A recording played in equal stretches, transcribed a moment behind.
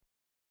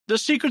The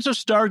Secrets of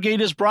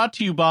Stargate is brought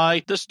to you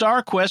by the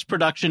StarQuest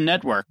Production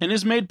Network and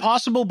is made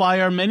possible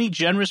by our many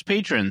generous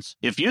patrons.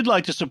 If you'd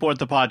like to support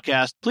the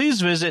podcast,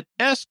 please visit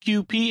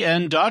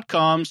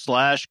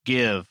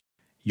sqpn.com/give.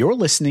 You're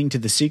listening to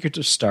The Secrets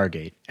of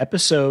Stargate,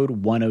 episode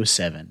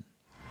 107.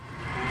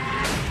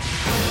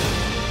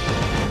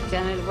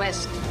 Janet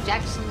West,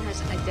 Jackson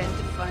has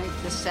identified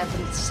the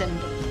seventh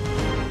symbol.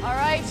 All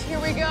right, here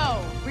we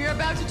go. We are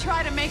about to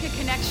try to make a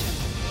connection.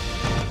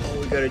 All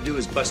we gotta do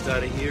is bust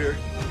out of here,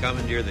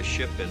 commandeer the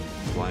ship, and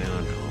fly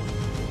on home.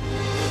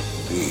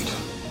 Indeed.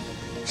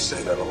 You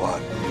say that a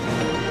lot.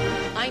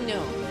 I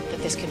know that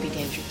this could be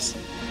dangerous.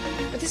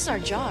 But this is our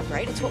job,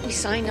 right? It's what we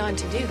signed on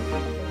to do.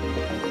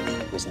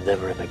 It was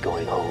never about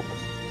going home.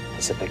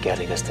 It's about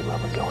getting us to where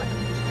we're going.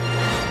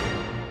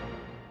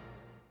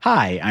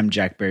 Hi, I'm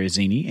Jack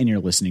Barazzini, and you're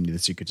listening to The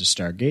Secrets of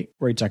Stargate,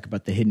 where we talk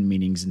about the hidden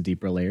meanings and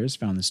deeper layers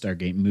found in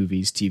Stargate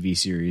movies, TV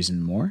series,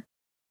 and more.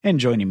 And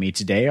joining me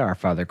today are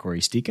Father Corey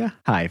Stika.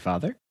 Hi,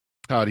 Father.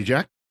 Howdy,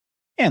 Jack.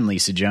 And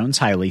Lisa Jones.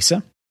 Hi,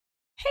 Lisa.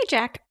 Hey,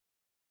 Jack.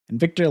 And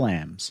Victor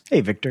Lambs.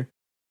 Hey, Victor.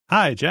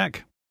 Hi,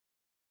 Jack.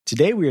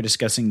 Today we are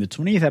discussing the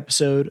 20th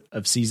episode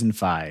of Season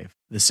 5,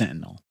 The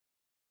Sentinel.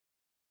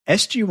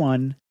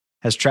 SG-1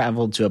 has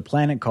traveled to a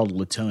planet called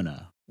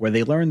Latona, where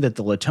they learned that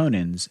the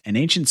Latonans, an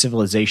ancient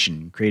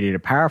civilization, created a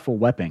powerful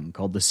weapon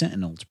called the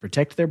Sentinel to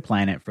protect their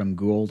planet from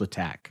Goa'uld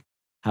attack.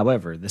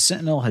 However, the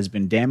Sentinel has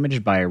been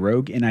damaged by a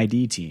rogue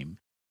NID team,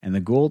 and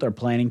the Goa'uld are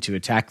planning to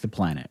attack the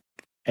planet.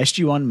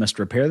 SG-1 must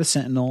repair the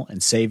Sentinel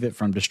and save it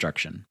from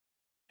destruction.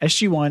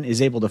 SG-1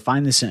 is able to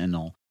find the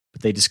Sentinel,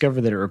 but they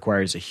discover that it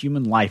requires a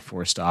human life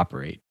force to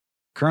operate.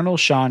 Colonel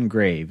Sean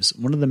Graves,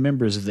 one of the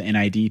members of the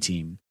NID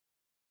team,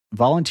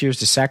 volunteers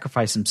to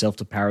sacrifice himself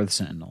to power the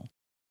Sentinel.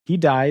 He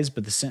dies,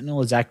 but the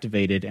Sentinel is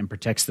activated and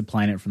protects the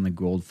planet from the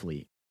Goa'uld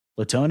fleet.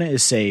 Latona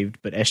is saved,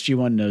 but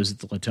SG-1 knows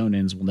that the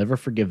Latonans will never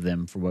forgive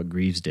them for what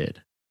Greaves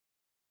did.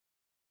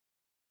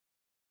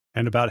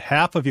 And about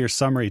half of your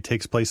summary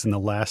takes place in the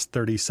last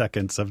 30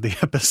 seconds of the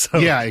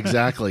episode. Yeah,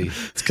 exactly.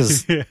 It's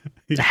because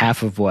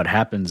half of what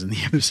happens in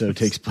the episode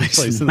takes place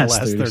in the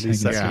last 30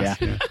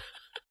 seconds. Yeah.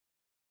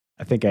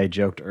 I think I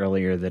joked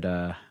earlier that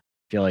I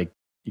feel like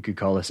you could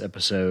call this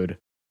episode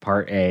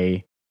Part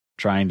A,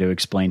 trying to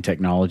explain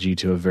technology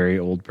to a very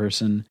old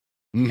person,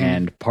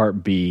 and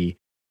Part B,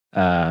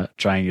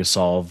 trying to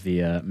solve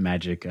the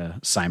magic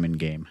Simon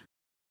game.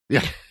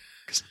 Yeah.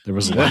 There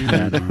was a lot of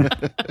that.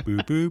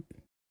 Boop, boop,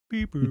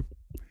 beep, boop.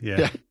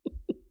 Yeah.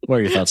 What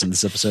are your thoughts on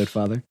this episode,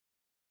 Father?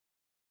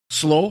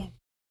 Slow.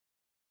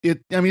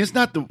 It's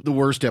not the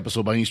worst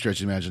episode by any stretch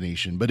of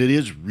imagination, but it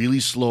is really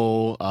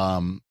slow.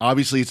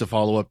 Obviously, it's a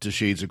follow-up to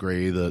Shades of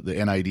Grey, the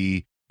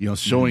NID,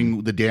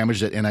 showing the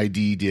damage that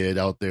NID did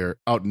out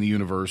in the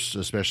universe,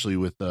 especially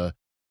with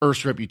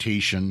Earth's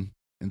reputation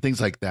and things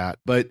like that.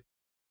 But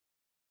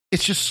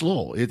it's just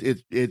slow.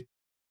 It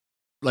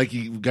like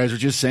you guys are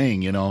just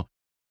saying, you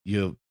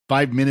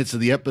 5 minutes of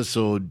the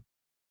episode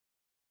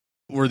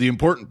were the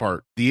important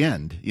part, the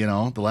end,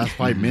 the last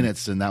 5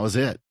 minutes, and that was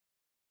it.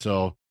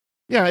 So,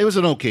 yeah, it was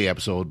an okay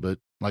episode, but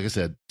like I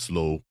said,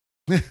 slow.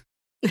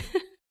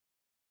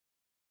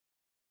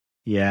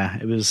 Yeah,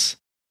 it was.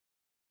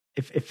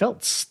 It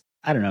felt,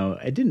 I don't know,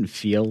 it didn't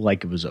feel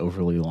like it was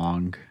overly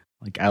long.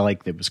 Like, I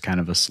liked that it was kind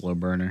of a slow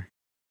burner.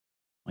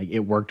 Like, it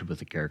worked with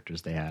the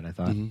characters they had, I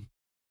thought. Mm-hmm.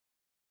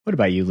 What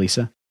about you,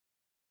 Lisa?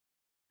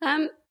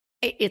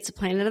 It's a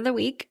Planet of the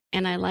Week,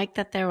 and I like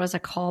that there was a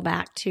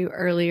callback to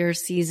earlier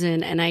season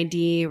NID.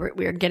 We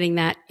were getting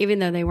that, even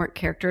though they weren't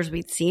characters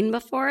we'd seen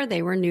before,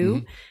 they were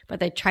new,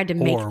 but they tried to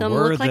make them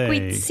look like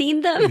we'd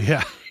seen them.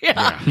 Yeah.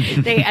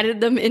 They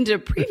added them into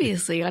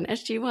previously on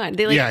SG-1.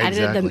 They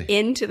added them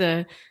into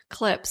the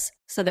clips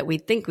so that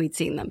we'd think we'd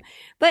seen them.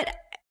 But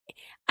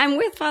I'm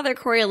with Father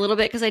Corey a little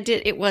bit because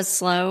it was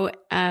slow.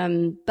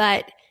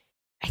 But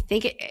I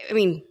think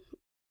I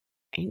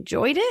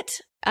enjoyed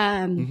it.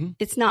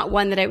 It's not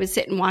one that I would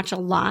sit and watch a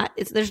lot.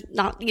 There's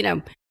not,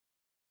 I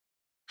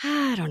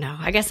don't know.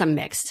 I guess I'm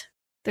mixed.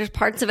 There's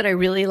parts of it I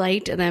really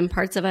liked, and then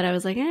parts of it I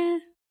was like,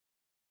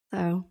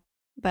 So,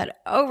 but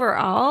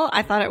overall,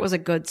 I thought it was a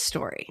good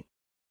story.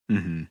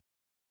 Mm-hmm.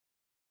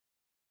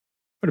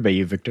 What about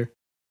you, Victor?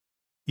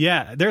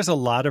 Yeah, there's a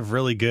lot of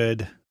really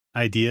good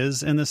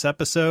ideas in this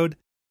episode.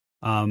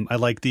 I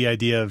like the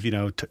idea of,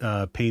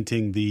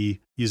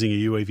 using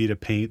a UAV to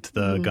paint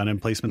the gun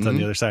emplacements on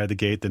the other side of the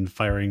gate, then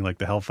firing like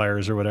the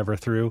Hellfires or whatever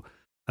through.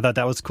 I thought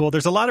that was cool.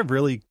 There's a lot of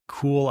really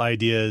cool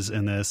ideas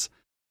in this.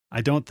 I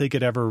don't think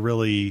it ever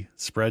really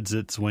spreads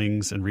its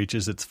wings and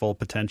reaches its full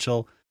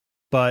potential,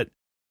 but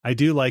I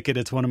do like it.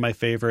 It's one of my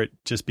favorite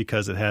just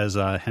because it has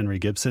Henry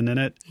Gibson in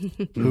it,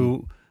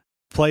 who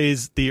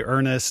plays the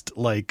earnest,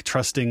 like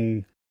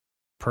trusting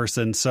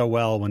person so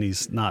well when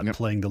he's not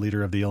playing the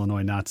leader of the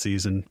Illinois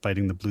Nazis and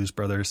fighting the Blues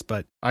Brothers.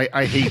 But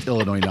I hate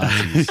Illinois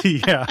Nazis.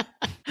 Yeah.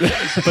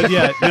 But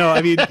yeah, no,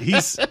 I mean,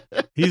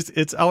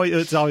 it's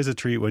always a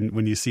treat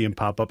when you see him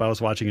pop up. I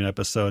was watching an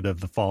episode of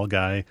The Fall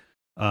Guy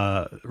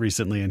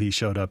recently, and he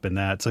showed up in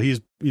that. So he's,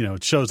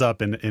 shows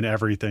up in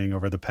everything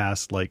over the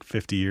past like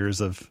 50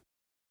 years of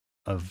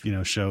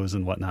shows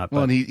and whatnot.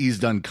 Well, and he's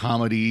done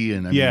comedy,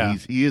 and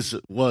he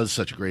was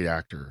such a great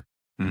actor.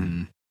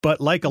 Mm-hmm. But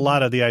like a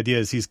lot of the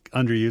ideas, he's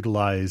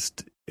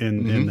underutilized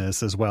in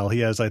this as well. He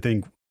has, I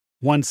think,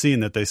 one scene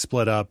that they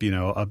split up,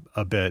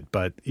 a bit,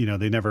 but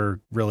they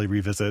never really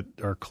revisit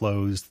or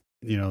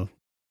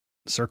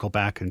circle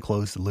back and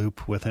close the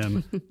loop with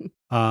him.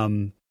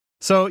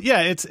 So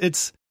yeah,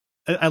 it's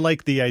I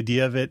like the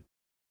idea of it.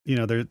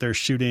 They're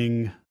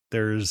shooting.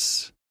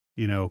 There's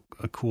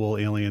a cool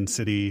alien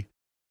city,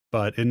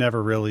 but it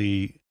never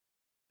really.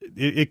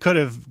 It could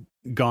have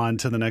gone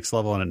to the next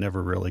level, and it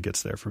never really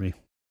gets there for me.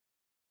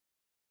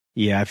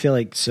 Yeah, I feel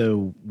like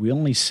we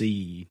only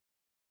see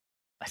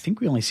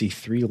 3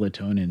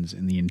 Latonans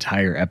in the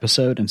entire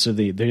episode, and so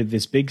they're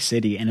this big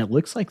city, and it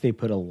looks like they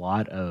put a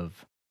lot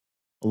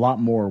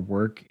more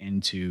work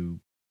into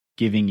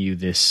giving you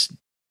this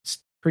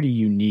pretty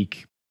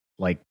unique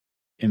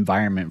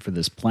environment for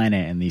this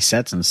planet and these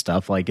sets and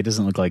stuff. Like, it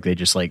doesn't look like they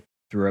just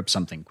threw up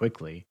something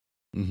quickly.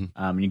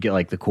 You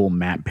get the cool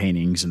map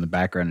paintings in the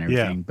background and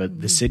everything,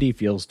 but the city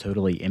feels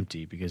totally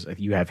empty because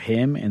you have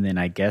him, and then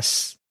I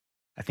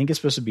think it's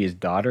supposed to be his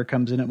daughter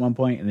comes in at one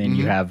point, and then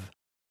you have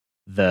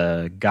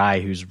the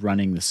guy who's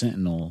running the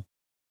Sentinel,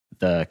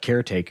 the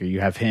caretaker. You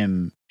have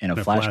him in a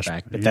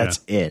flashback, but that's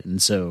it.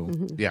 And so,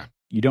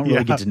 you don't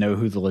really get to know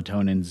who the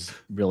Latonans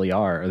really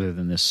are, other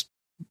than this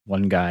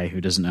one guy who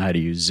doesn't know how to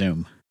use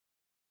Zoom.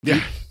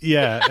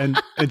 Yeah. And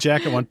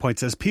Jack at one point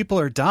says, people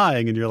are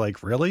dying. And you're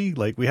like, really?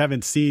 We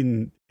haven't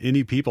seen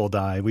any people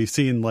die. We've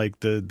seen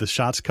the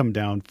shots come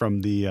down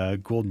from the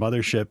Gould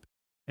mothership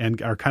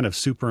and are kind of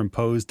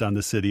superimposed on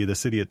the city. The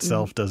city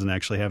itself doesn't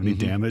actually have any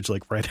damage,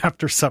 right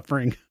after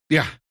suffering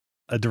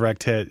a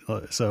direct hit.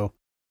 So,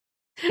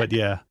 but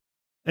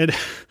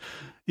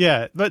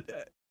but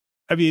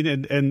I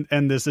mean,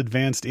 and this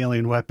advanced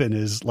alien weapon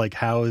is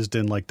housed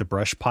in the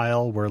brush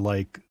pile where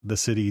the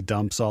city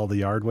dumps all the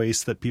yard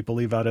waste that people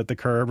leave out at the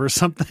curb or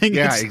something.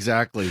 Yeah,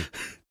 exactly.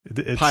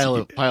 It's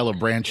pile of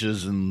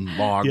branches and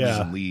logs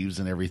and leaves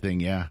and everything.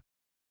 Yeah.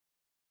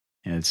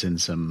 And it's in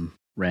some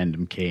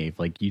random cave.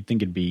 You'd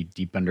think it'd be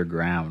deep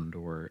underground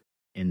or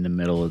in the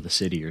middle of the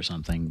city or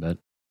something. But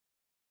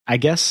I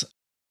guess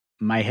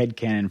my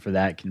headcanon for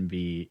that can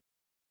be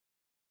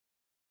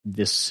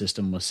this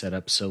system was set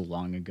up so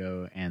long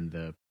ago and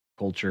the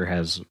culture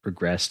has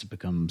regressed to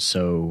become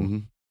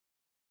so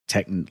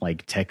tech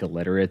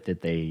illiterate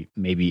that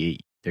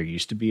there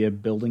used to be a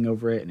building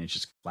over it and it's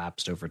just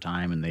collapsed over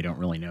time and they don't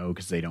really know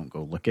because they don't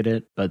go look at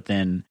it. But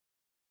then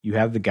you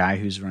have the guy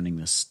who's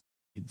running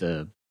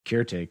the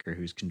caretaker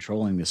who's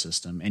controlling the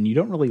system, and you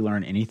don't really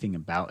learn anything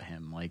about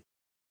him.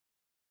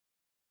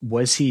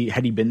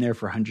 Had he been there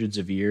for hundreds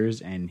of years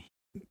and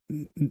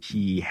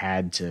he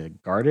had to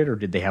guard it, or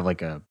did they have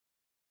a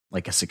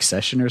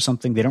succession or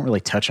something? They don't really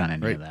touch on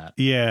any of that.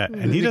 Yeah,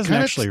 and he doesn't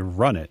actually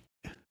run it.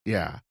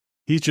 Yeah.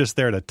 He's just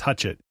there to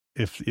touch it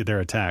if they're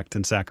attacked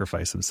and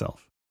sacrifice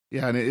himself.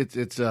 Yeah, and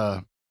it's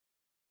I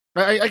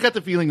got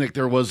the feeling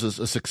there was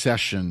a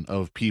succession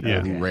of people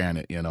who ran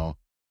it,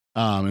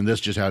 and this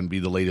just happened to be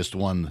the latest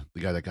one,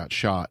 the guy that got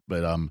shot.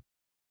 But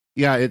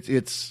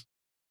it's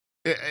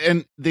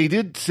and they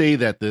did say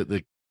that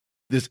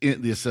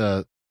this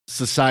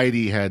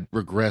society had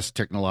regressed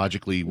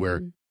technologically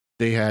where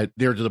they're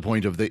to the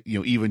point of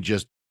even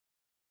just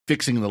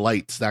fixing the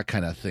lights, that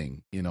kind of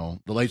thing. The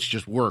lights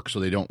just work, so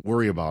they don't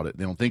worry about it.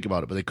 They don't think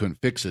about it, but they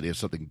couldn't fix it if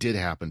something did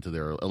happen to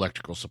their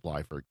electrical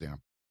supply, for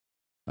example.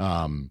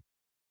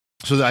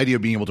 So the idea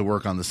of being able to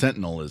work on the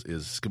Sentinel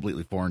is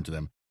completely foreign to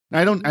them. And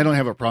I don't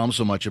have a problem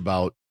so much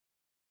about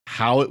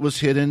how it was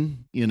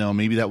hidden.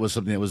 Maybe that was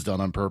something that was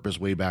done on purpose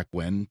way back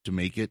when to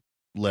make it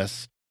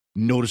less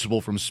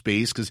noticeable from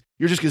space, because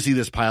you're just going to see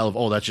this pile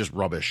of, that's just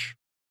rubbish.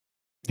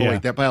 Yeah.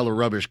 That pile of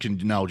rubbish can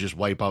now just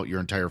wipe out your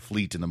entire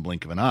fleet in the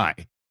blink of an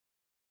eye.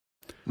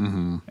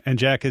 Mm-hmm. And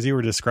Jack, as you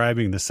were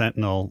describing the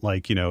Sentinel,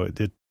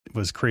 it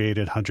was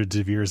created hundreds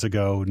of years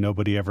ago.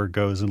 Nobody ever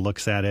goes and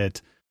looks at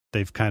it.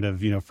 They've kind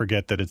of,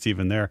 forget that it's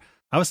even there.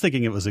 I was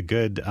thinking it was a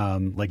good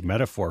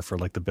metaphor for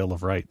the Bill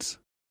of Rights.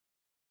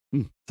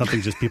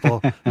 Something just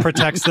people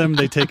protects them.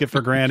 They take it for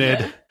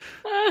granted.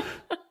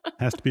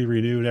 Has to be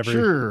renewed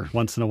every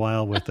once in a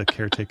while with the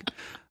caretaker.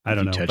 I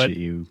don't know. Touch it,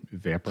 you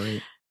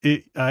evaporate.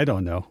 I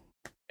don't know.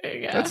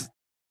 Yeah.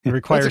 It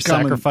requires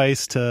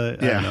sacrifice to.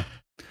 I don't know.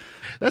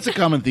 That's a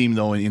common theme,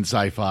 though, in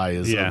sci-fi.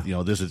 Is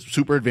this is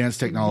super advanced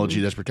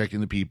technology that's protecting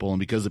the people, and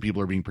because the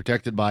people are being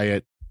protected by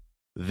it,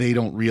 they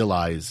don't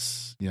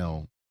realize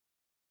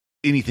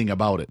anything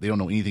about it. They don't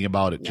know anything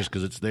about it just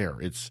because it's there.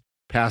 It's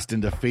passed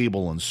into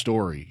fable and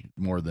story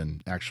more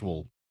than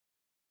actual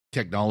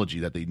technology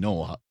that they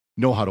know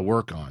how to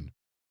work on.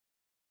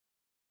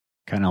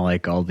 Kind of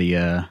like all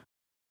the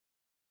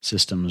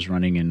systems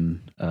running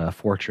in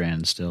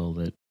Fortran still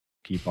that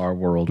keep our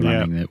world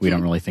running that we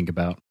don't really think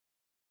about.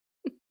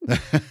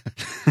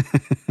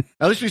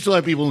 At least we still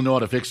have people who know how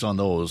to fix on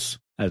those.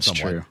 That's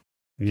true.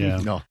 Yeah.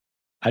 No.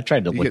 I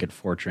tried to look at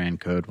Fortran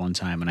code one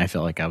time and I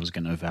felt like I was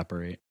going to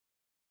evaporate.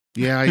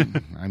 Yeah,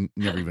 I'm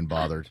never even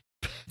bothered.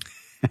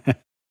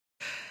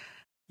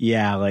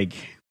 Yeah,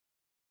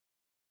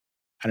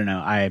 I don't know.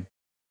 I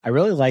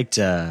really liked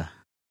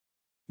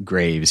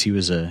Graves.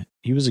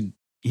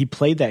 He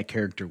played that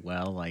character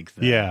well. Like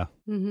he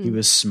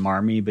was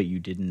smarmy, but you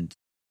didn't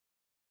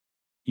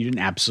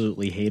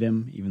absolutely hate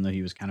him, even though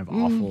he was kind of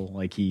awful.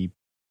 Like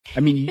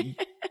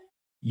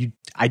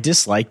I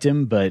disliked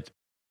him, but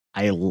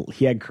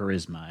he had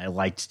charisma. I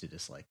liked to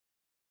dislike.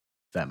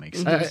 If that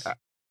makes sense.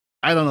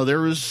 I don't know. There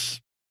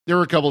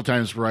were a couple of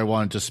times where I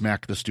wanted to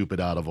smack the stupid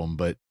out of him,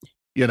 but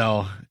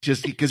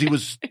just because he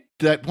was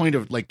to that point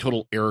of like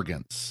total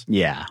arrogance.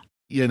 Yeah.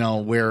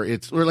 Where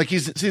like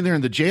he's sitting there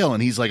in the jail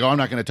and he's like, oh, I'm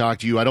not going to talk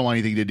to you. I don't want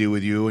anything to do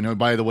with you. And oh,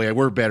 by the way,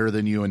 we're better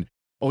than you. And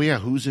oh yeah,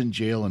 who's in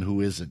jail and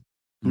who isn't?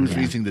 Who's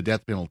facing the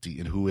death penalty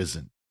and who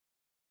isn't?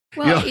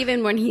 Well,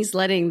 even when he's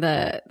letting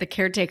the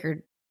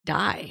caretaker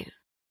die.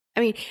 I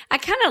mean, I'm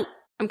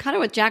kind of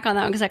with Jack on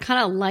that one because I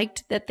kind of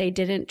liked that they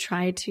didn't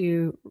try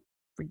to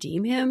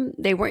redeem him.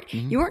 They weren't.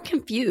 You weren't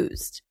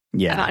confused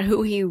about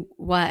who he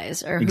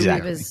was or who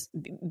he was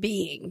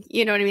being.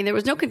 You know what I mean? There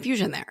was no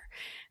confusion there.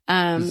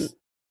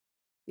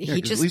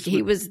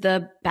 He was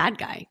the bad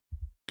guy.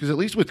 Because at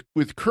least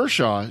with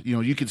Kershaw,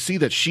 you could see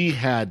that she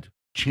had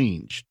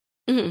changed,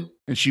 and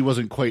she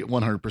wasn't quite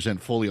 100%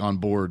 fully on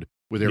board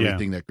with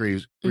everything that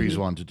Graves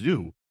wanted to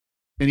do.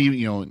 And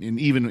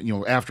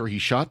even after he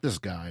shot this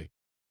guy,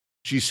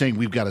 she's saying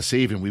we've got to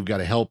save him, we've got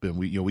to help him.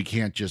 We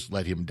can't just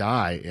let him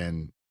die.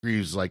 And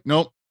Graves is like,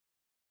 nope,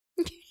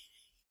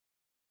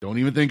 don't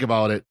even think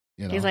about it.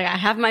 He's like, I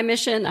have my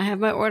mission, I have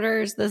my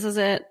orders. This is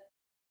it.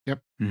 Yep.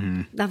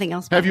 Nothing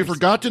else. Have you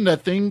forgotten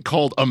that thing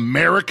called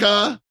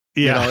America?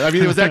 Yeah.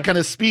 It was that kind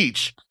of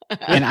speech.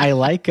 And I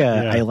like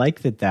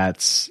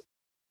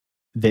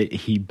that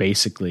he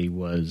basically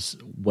was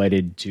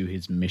wedded to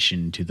his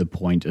mission to the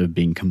point of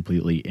being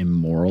completely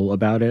immoral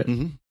about it.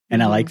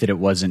 And I like that he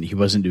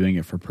wasn't doing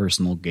it for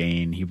personal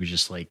gain. He was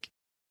just like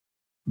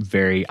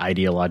very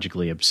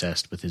ideologically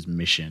obsessed with his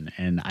mission.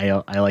 And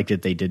I like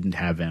that they didn't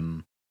have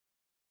him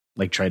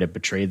like try to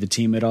betray the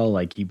team at all.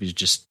 Like he was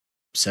just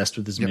obsessed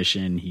with his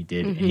mission. He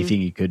did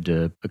anything he could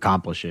to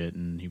accomplish it.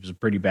 And he was a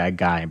pretty bad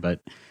guy, but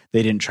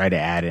they didn't try to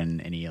add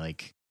in any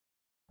like,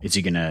 is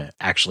he going to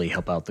actually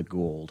help out the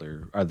Gould,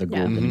 or are the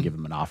Gould going to give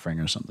him an offering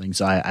or something?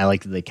 So I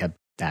like that they kept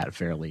that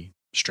fairly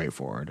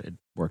straightforward. It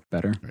worked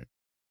better. Right.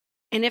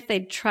 And if they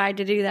tried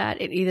to do that,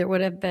 it either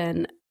would have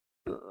been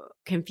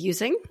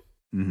confusing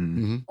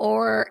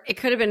or it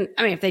could have been,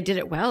 if they did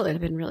it well, it'd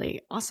have been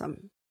really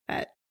awesome.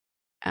 But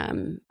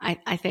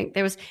I think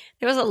there was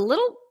a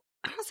little,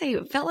 I don't say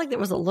it felt like there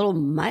was a little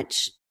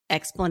much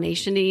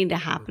explanation needing to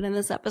happen in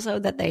this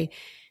episode that they,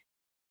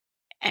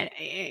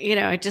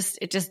 it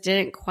just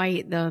didn't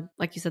quite,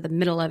 like you said, the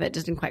middle of it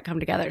just didn't quite come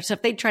together. So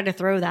if they tried to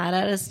throw that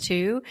at us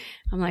too,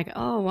 I'm like,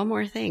 oh, one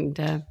more thing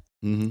to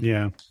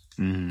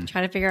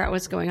try to figure out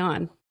what's going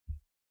on.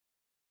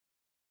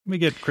 We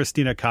get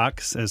Christina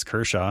Cox as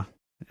Kershaw,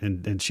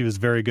 and she was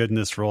very good in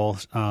this role.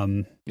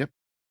 And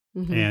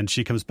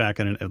she comes back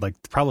in like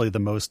probably the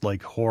most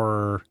like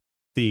horror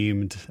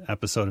themed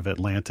episode of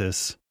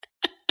Atlantis.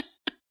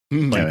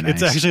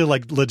 It's actually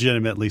like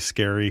legitimately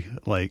scary.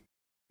 Like,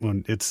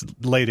 when it's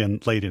late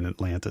in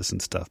Atlantis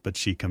and stuff, but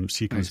she comes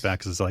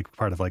back as like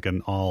part of like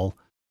an all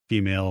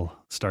female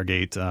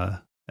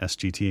Stargate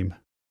SG team.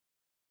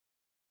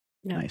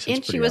 Nice.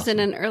 And she was in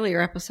an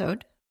earlier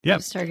episode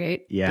of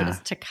Stargate. Yeah. That is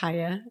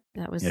Takaya.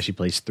 That was she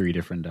plays 3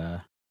 different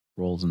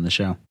roles in the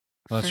show.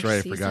 Well, that's right.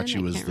 I forgot she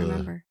was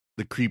the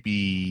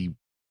creepy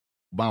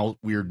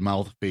weird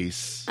mouth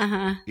face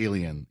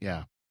alien.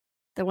 Yeah.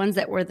 The ones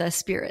that were the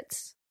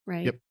spirits,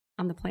 right? Yep.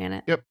 On the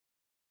planet. Yep.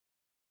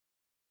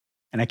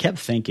 And I kept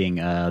thinking,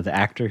 the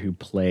actor who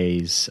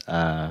plays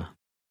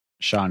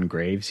Sean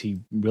Graves, he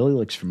really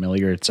looks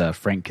familiar. It's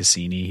Frank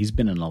Cassini. He's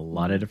been in a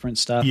lot of different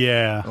stuff.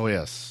 Yeah. Oh,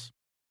 yes.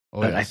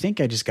 But I think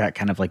I just got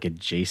kind of like a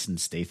Jason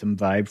Statham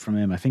vibe from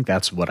him. I think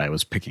that's what I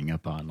was picking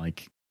up on,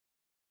 like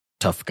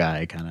tough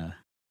guy kind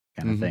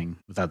of thing,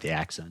 without the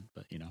accent,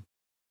 but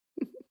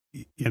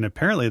And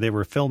apparently they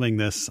were filming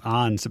this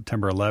on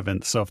September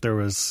 11th. So if there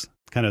was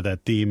kind of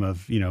that theme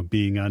of,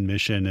 being on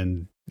mission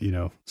and,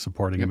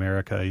 supporting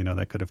America,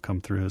 that could have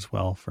come through as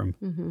well from.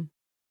 And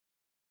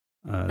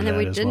then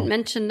we didn't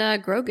mention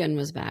Grogan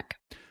was back.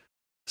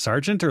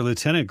 Sergeant or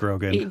Lieutenant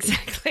Grogan?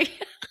 Exactly.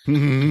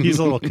 He's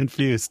a little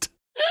confused.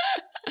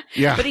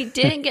 Yeah. But he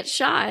didn't get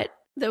shot,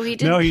 though he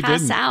did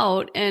pass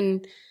out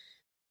and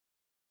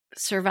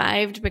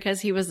survived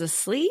because he was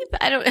asleep.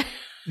 I don't.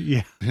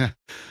 Yeah.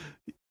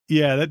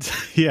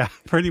 Yeah,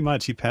 pretty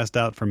much. He passed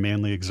out from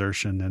manly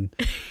exertion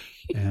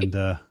and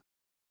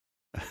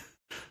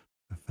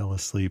fell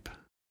asleep.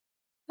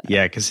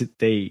 Yeah, because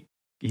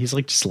he's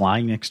like just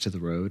lying next to the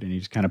road and he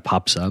just kind of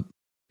pops up.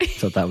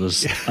 Thought that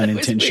was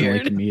unintentionally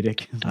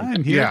comedic.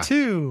 I'm here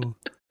too.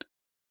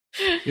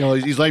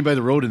 He's lying by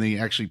the road and he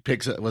actually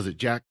picks up. Was it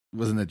Jack?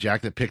 Wasn't it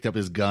Jack that picked up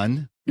his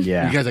gun?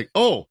 Yeah. You guys like,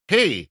 oh,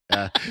 hey.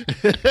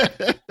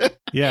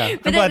 Yeah,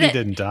 I'm glad he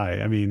didn't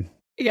die. I mean,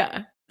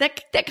 yeah,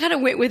 that kind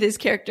of went with his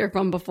character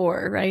from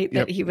before, right?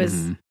 That he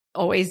was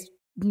always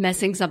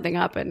messing something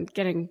up and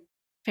getting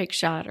fake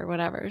shot or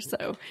whatever. So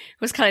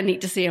it was kind of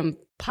neat to see him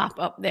pop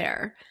up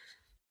there.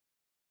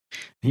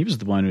 He was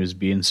the one who was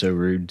being so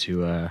rude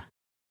to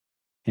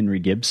Henry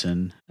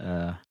Gibson,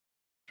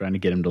 trying to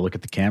get him to look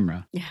at the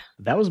camera. Yeah.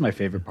 That was my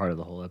favorite part of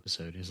the whole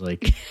episode. He's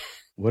like,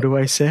 what do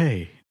I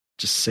say?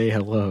 Just say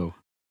hello.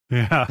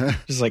 Yeah.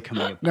 Just like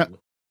coming up. No.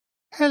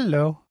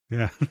 Hello.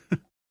 Yeah.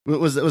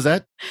 Was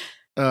that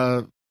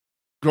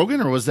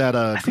Grogan or was that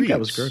I think that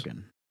was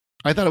Grogan.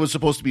 I thought it was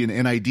supposed to be an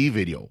NID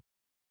video.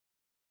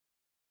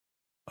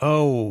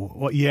 Oh,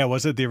 well, yeah.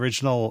 Was it the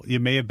original?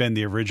 It may have been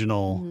the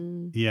original.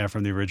 Yeah,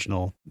 from the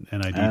original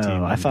NID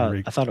team. I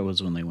thought it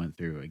was when they went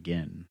through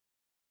again.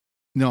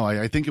 No,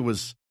 I think it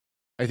was.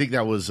 I think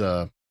that was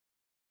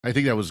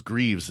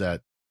Greaves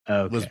that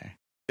was,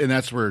 and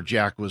that's where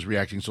Jack was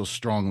reacting so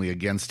strongly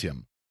against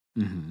him.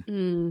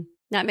 Mm-hmm.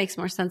 That makes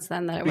more sense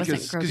then that it wasn't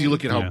Grogan. Because you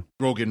look at how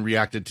Grogan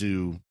reacted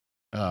to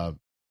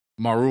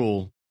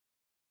Marul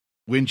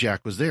when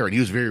Jack was there, and he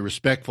was very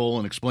respectful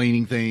and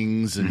explaining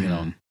things,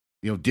 and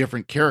you know,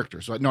 different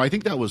characters. So no, I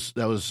think that was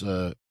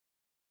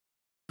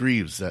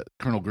Greaves, that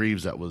Colonel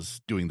Greaves, that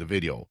was doing the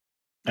video.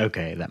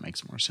 Okay, that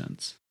makes more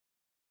sense.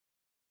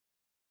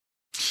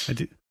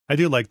 I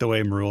do like the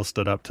way Marul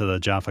stood up to the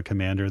Jaffa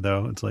commander,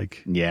 though. It's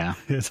like,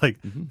 it's like,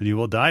 you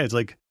will die. It's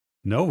like,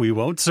 no, we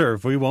won't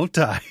serve. We won't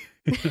die.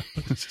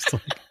 It's just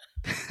like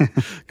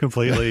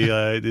completely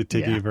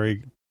taking a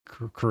very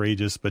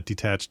courageous but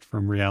detached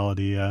from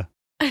reality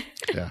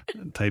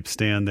type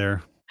stand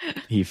there.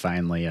 He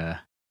finally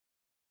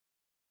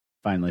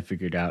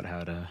figured out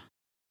how to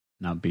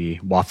not be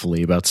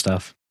waffly about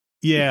stuff.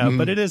 Yeah,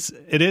 but it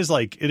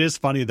is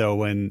funny though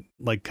when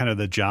like kind of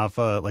the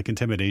Jaffa like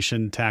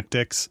intimidation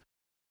tactics,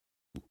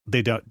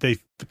 they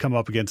come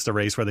up against a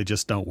race where they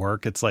just don't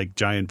work. It's like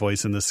giant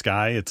voice in the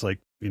sky. It's like,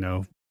 you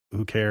know,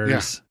 who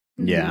cares?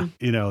 Yeah.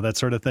 You know, that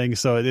sort of thing.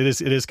 So it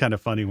is kind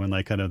of funny when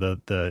like kind of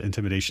the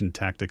intimidation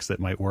tactics that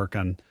might work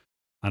on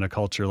a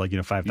culture like, you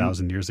know,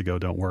 5,000 years ago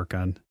don't work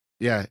on.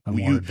 Yeah.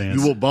 You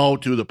will bow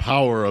to the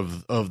power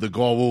of the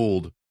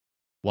Goa'uld.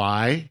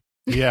 Why?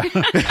 Yeah.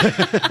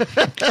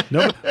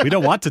 No, we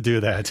don't want to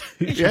do that.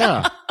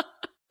 Yeah.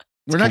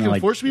 We're not going to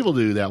force people to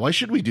do that. Why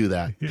should we do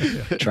that?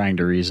 Yeah. Trying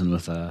to reason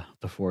with the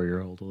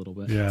 4-year-old a little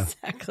bit. Yeah.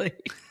 Exactly.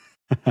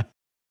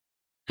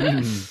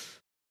 And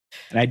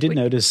I did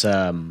notice,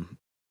 I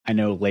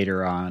know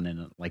later on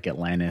in like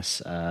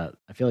Atlantis, I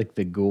feel like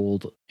the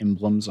Goa'uld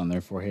emblems on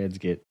their foreheads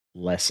get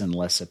less and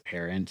less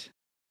apparent.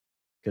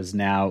 Because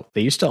now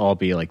they used to all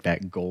be like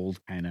that gold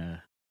kind of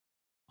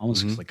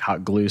almost looks like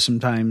hot glue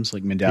sometimes,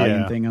 like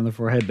medallion thing on the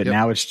forehead. But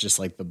now it's just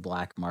like the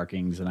black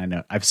markings. And I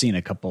know I've seen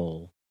a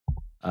couple,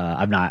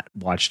 I've not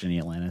watched any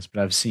Atlantis,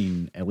 but I've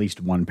seen at least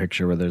one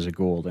picture where there's a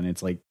Goa'uld and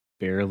it's like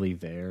barely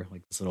there,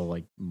 like this little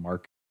like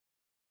mark.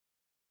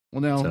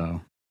 Well,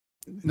 now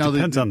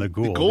depends on the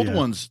Goa'uld. The gold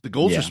ones, the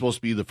Goa'ulds are supposed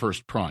to be the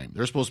first prime.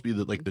 They're supposed to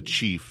be the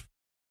chief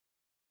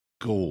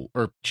Goa'uld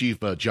or chief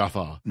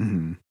Jaffa.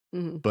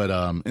 But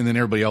and then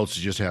everybody else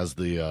just has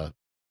the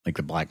like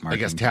the black mark, I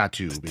guess,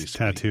 tattoo, basically.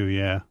 Tattoo,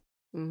 yeah.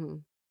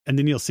 And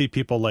then you'll see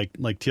people like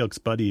Teal'c's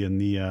buddy in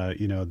the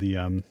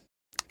the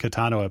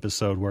Katano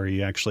episode where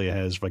he actually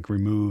has like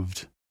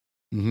removed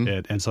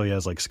it, and so he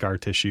has like scar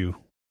tissue.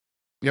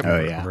 Yep. Oh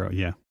yeah,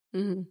 yeah.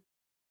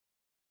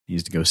 He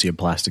used to go see a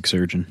plastic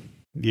surgeon.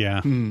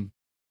 Yeah. And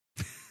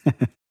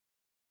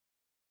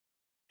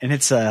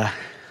it's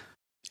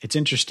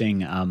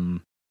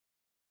interesting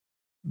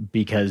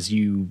because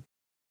you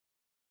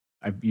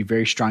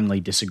very strongly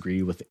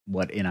disagree with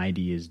what NID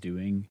is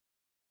doing,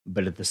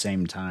 but at the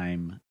same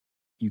time,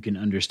 you can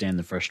understand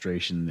the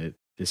frustration that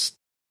this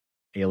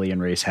alien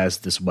race has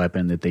this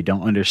weapon that they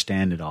don't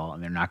understand at all,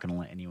 and they're not going to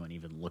let anyone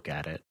even look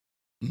at it.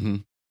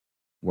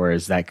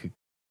 Whereas I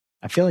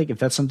feel like if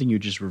that's something you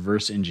just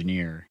reverse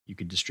engineer, you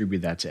could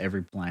distribute that to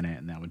every planet,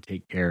 and that would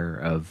take care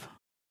of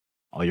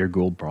all your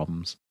Goa'uld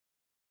problems.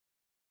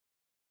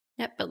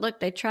 Yep, but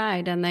look, they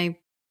tried and they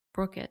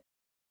broke it.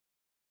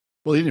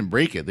 Well, they didn't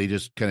break it. They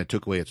just kind of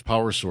took away its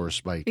power source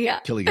by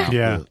killing out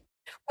the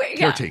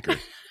caretaker.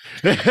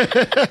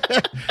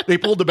 They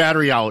pulled the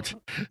battery out.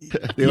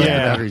 They let the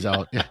batteries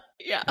out.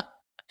 Yeah.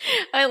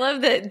 I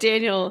love that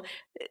Daniel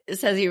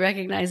says he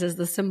recognizes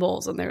the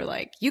symbols, and they're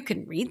like, "You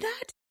can read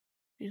that?"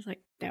 He's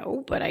like,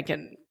 "No, but I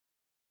can."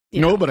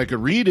 But I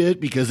could read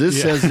it because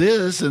this says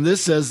this and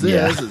this says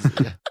this.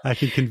 I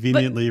can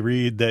conveniently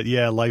read that.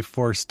 Yeah, life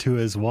force 2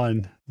 is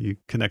 1. You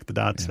connect the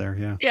dots there.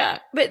 Yeah. Yeah,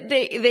 but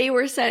they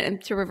were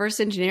sent to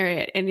reverse engineer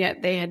it, and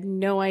yet they had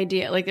no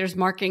idea. Like there's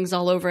markings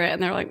all over it,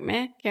 and they're like,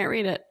 "Meh, can't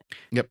read it."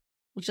 Yep.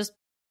 Well, just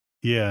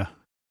no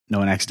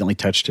one accidentally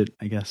touched it,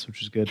 I guess,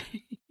 which is good.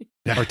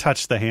 Or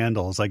touched the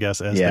handles, I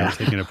guess, as they were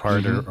taking it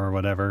apart or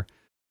whatever.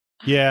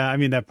 Yeah, I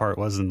mean that part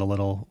wasn't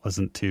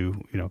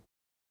too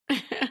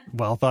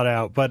well thought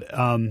out, but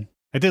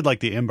I did like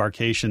the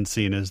embarkation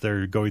scene as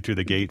they're going through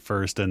the gate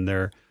first, and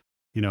they're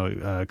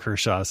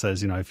Kershaw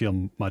says, I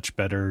feel much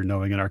better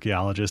knowing an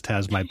archaeologist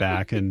has my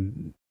back,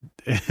 and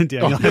And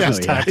Daniel has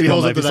his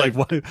tactical knife. He's like,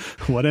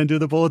 what end do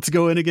the bullets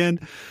go in again?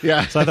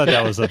 Yeah. So I thought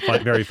that was a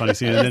very funny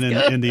scene. And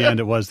then in the end,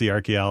 it was the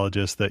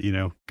archaeologist that,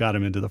 got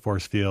him into the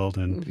force field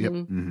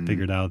and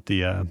figured out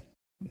the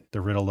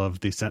riddle of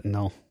the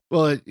Sentinel.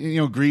 Well,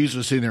 Greaves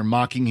was sitting there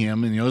mocking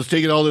him and, it's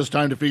taking all this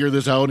time to figure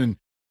this out. And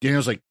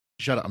Daniel's like,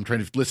 shut up. I'm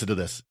trying to listen to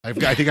this. I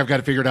think I've got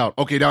it figured out.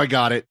 Okay, now I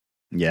got it.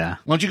 Yeah.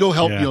 Why don't you go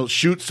help,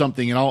 shoot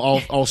something and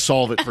I'll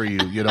solve it for you,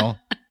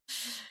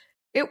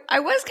 I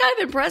was kind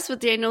of impressed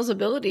with Daniel's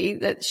ability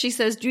that she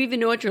says, do you even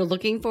know what you're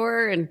looking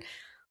for? And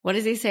what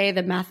does he say?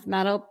 The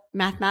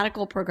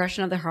mathematical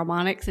progression of the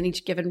harmonics in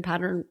each given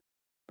pattern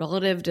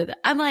relative to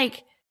I'm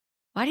like,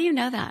 why do you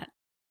know that?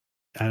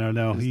 I don't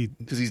know.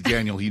 Because he's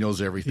Daniel. He knows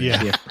everything.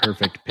 Yeah.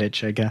 Perfect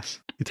pitch, I guess.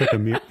 He took a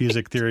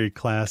music theory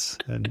class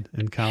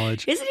in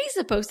college. Isn't he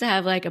supposed to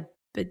have like a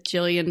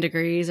bajillion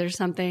degrees or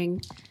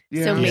something?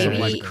 Yeah. So maybe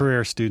like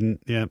career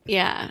student. Yeah.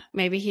 Yeah.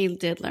 Maybe he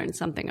did learn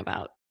something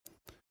about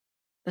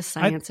the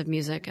science of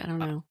music. I don't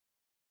know. I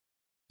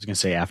was going to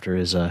say after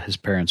his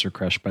parents were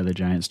crushed by the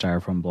giant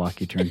styrofoam block,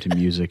 he turned to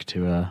music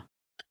to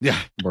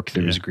work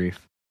through his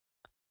grief.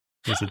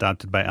 He was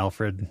adopted by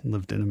Alfred,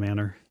 lived in a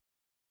manor.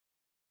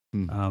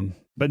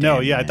 But no,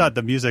 I thought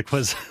the music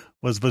was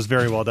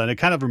very well done. It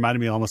kind of reminded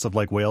me almost of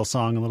like Whale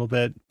Song a little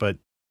bit, but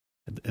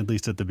at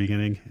least at the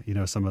beginning,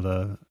 some of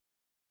the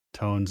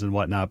tones and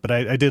whatnot. But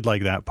I did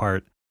like that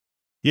part.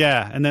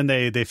 Yeah, and then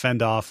they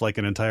fend off like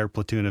an entire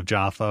platoon of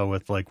Jaffa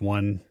with like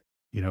one,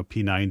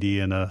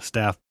 P90 and a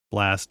staff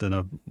blast and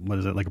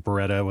like a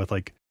Beretta with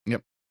like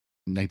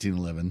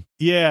 1911.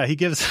 Yeah,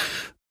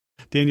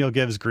 Daniel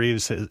gives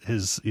Greaves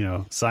his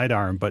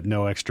sidearm, but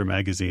no extra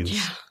magazines,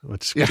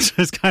 which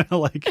is kind of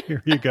like,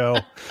 here you go.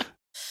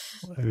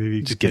 Maybe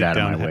you just get out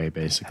of my way,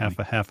 basically.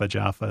 Half a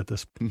Jaffa at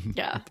this.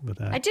 Yeah, with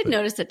that. I did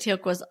notice that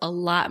Teal'c was a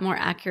lot more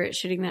accurate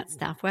shooting that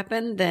staff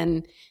weapon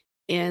than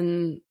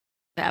in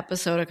the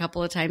episode a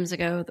couple of times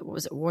ago. That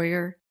was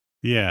Warrior.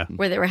 Yeah,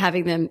 where they were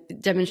having them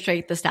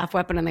demonstrate the staff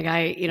weapon, and the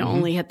guy,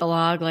 only hit the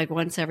log like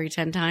once every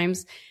 10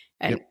 times.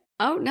 And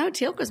oh no,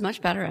 Teal'c was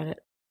much better at it.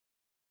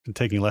 And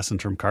taking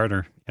lessons from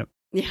Carter. Yep.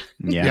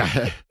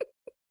 Yeah.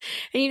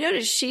 And you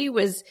notice she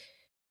was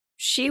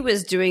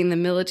doing the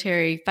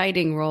military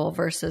fighting role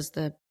versus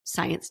the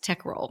science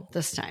tech role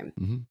this time.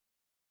 Mm-hmm.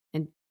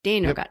 And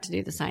Daniel got to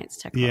do the science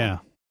tech role. Yeah.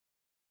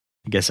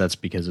 I guess that's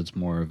because it's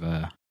more of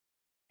a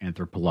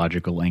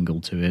anthropological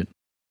angle to it.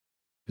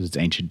 Because it's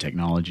ancient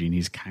technology and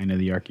he's kind of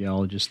the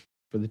archaeologist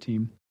for the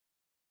team.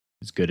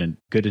 As good an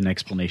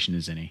explanation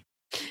as any.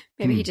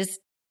 Maybe he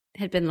just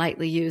had been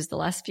lightly used the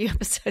last few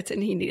episodes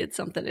and he needed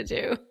something to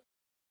do.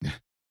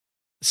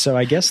 So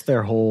I guess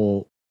their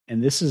whole,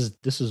 and this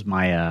is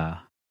my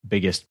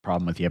biggest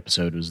problem with the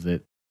episode, was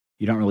that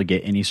you don't really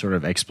get any sort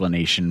of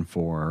explanation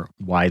for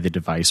why the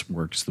device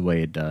works the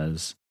way it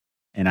does.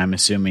 And I'm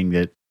assuming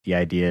that the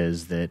idea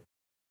is that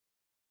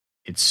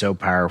it's so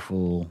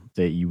powerful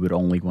that you would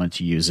only want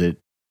to use it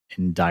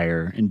in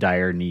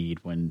dire need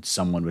when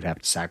someone would have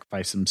to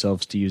sacrifice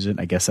themselves to use it.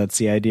 I guess that's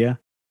the idea.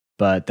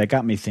 But that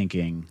got me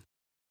thinking,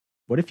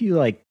 what if you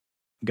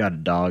got a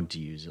dog to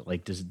use it?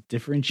 Like, does it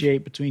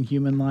differentiate between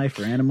human life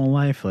or animal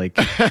life? Like,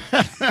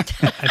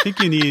 I think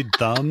you need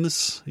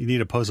thumbs. You need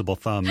opposable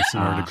thumbs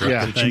in order to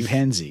grip the thing.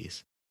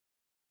 Chimpanzees.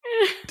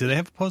 Do they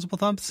have opposable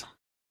thumbs?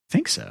 I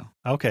think so.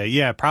 Okay,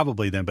 yeah,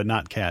 probably then, but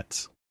not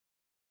cats.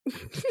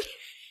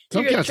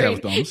 Some cats have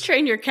thumbs.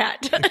 Train your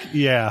cat.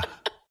 Yeah,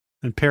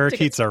 and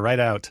parakeets are right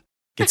out.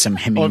 Get some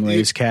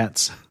Hemingway's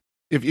cats.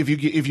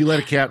 If you let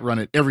a cat run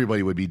it,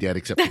 everybody would be dead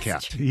except the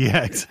cat. True.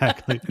 Yeah,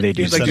 exactly. They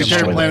do. Like the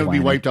entire planet would be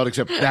wiped out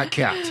except that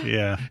cat.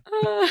 Yeah.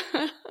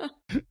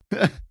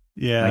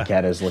 Yeah. My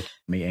cat is looking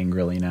at me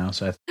angrily now,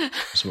 so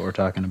that's what we're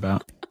talking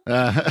about.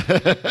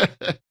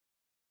 But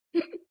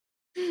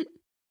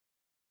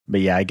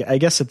yeah, I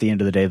guess at the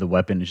end of the day, the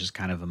weapon is just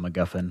kind of a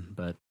MacGuffin,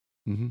 but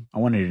I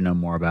wanted to know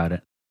more about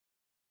it.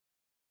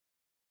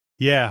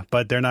 Yeah,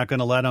 but they're not going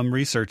to let them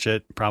research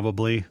it,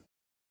 probably.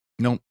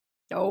 Nope.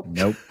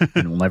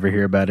 And we'll never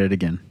hear about it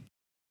again.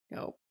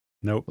 Nope.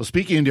 Well,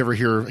 speaking of never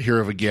hear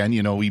of again,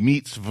 we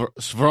meet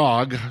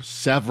Savrog,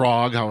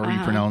 however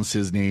you pronounce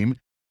his name,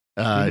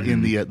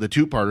 in the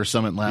two-parter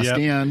Summit Last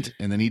Stand,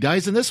 and then he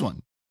dies in this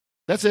one.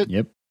 That's it.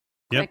 Yep.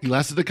 He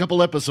lasted a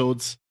couple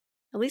episodes.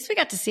 At least we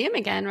got to see him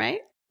again, right?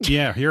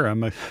 Yeah, hear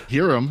him.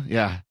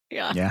 Yeah.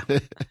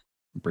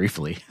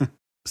 Briefly.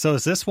 So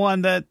is this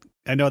one that,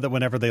 I know that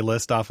whenever they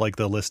list off like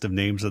the list of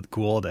names of the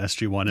cool, the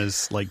SG-1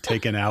 is like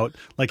taken out.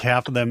 Like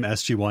half of them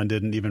SG-1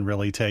 didn't even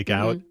really take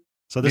out.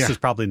 So this is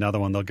probably another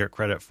one they'll get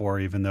credit for,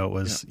 even though it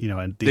was,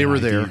 they were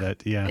there.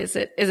 That, Is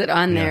it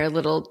on their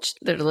little,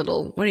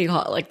 what do you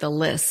call it? Like the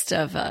list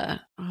of, their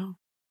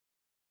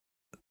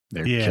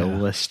kill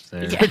list.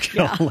 Their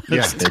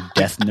list. Their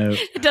death note.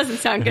 It doesn't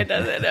sound good,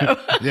 does it? No.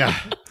 Yeah.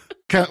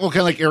 Kind of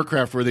like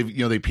aircraft where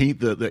they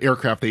paint the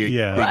aircraft they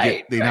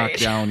knock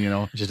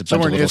down, Just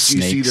somewhere in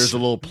SGC there's a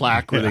little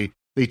plaque where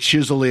they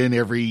chisel in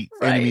every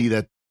enemy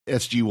that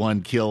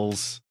SG-1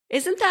 kills.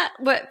 Isn't that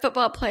what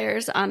football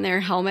players on their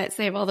helmets?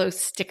 They have all those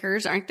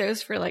stickers, aren't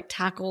those for like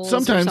tackles?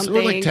 Sometimes, or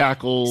something? or like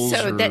tackles.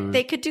 So that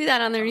they could do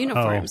that on their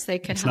uniforms. They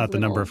could. It's have not the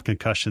number of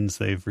concussions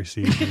they've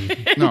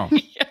received. No.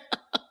 Yeah.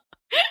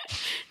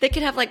 They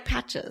could have like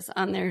patches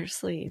on their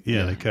sleeve.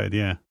 Yeah, they could.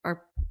 Yeah.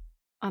 Or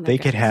on their They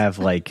could have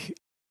like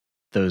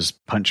those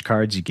punch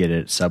cards you get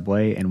at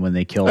Subway, and when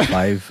they kill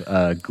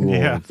 5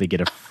 ghoul, they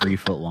get a free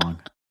foot long.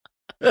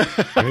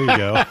 There you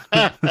go.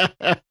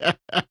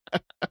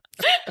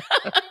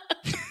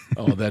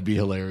 Oh, that'd be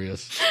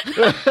hilarious.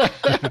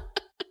 I'm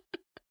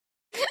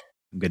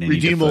gonna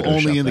redeemable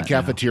only in the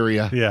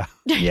cafeteria. Yeah.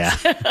 Yeah.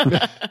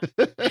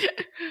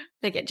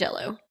 They get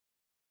Jello.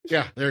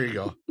 Yeah, there you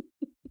go.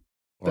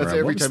 That's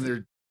every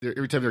time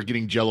they're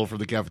getting Jello from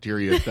the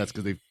cafeteria. That's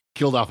because they've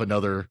killed off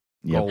another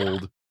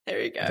gold.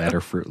 There you go. That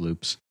or Fruit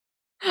Loops.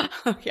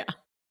 Oh yeah.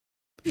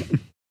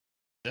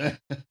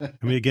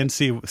 We again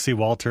see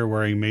Walter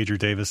wearing Major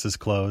Davis's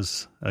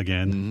clothes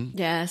again. Mm-hmm.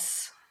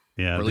 Yes.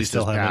 Yeah, or at least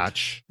his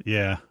patch.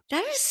 Yeah.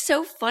 That is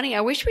so funny.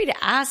 I wish we'd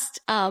asked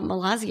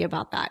Malazi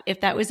about that.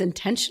 If that was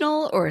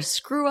intentional or a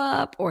screw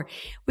up, or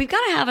we've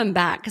got to have him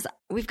back because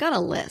we've got a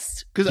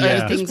list. Because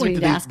at this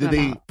point, did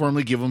they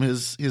formally give him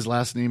his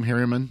last name,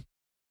 Harriman?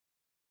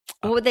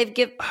 What would they've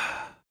given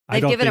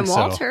him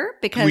Walter?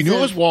 Because we knew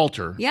it was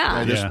Walter. Yeah.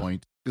 At this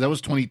point. That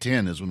was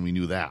 2010 is when we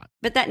knew that.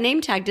 But that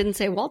name tag didn't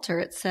say Walter.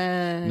 It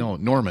said... No,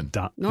 Norman.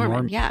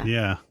 Norman, yeah.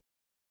 Yeah.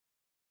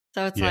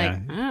 So it's like, I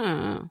don't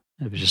know.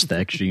 It was just the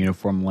extra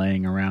uniform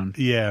laying around.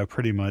 Yeah,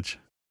 pretty much.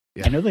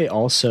 Yeah. I know they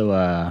also,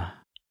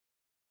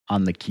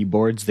 on the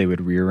keyboards, they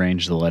would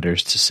rearrange the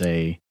letters to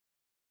say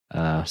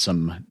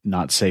some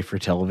not safe for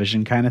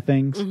television kind of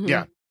things. Mm-hmm.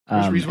 Yeah.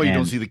 There's a reason why you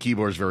don't see the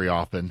keyboards very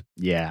often.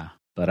 Yeah.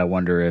 But I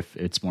wonder if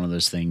it's one of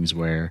those things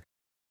where,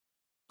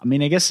 I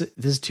mean, I guess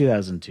this is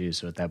 2002,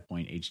 so at that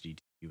point,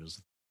 HDTV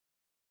was,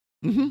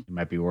 you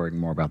might be worrying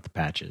more about the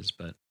patches,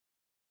 but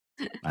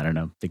I don't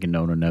know. Thinking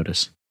no one would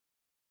notice.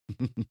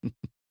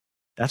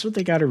 That's what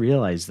they got to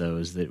realize, though,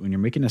 is that when you're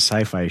making a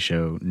sci-fi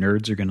show,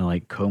 nerds are going to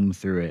like comb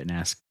through it and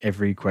ask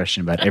every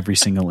question about every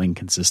single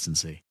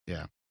inconsistency.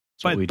 Yeah.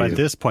 But by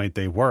this point,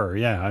 they were.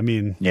 Yeah. I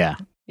mean, yeah.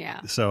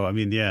 So, I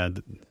mean, yeah.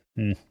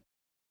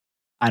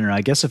 I don't know.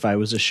 I guess if I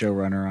was a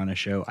showrunner on a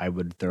show, I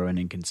would throw in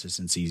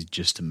inconsistencies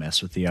just to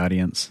mess with the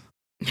audience.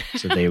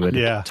 So they would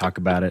talk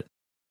about it.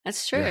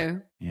 That's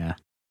true. Yeah.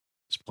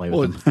 Just play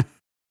with them.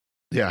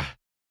 Yeah.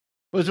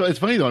 Well, it's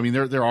funny, though. I mean,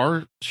 there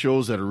are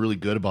shows that are really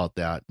good about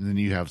that. And then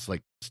you have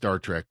like Star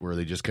Trek where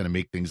they just kind of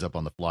make things up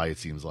on the fly, it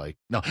seems like.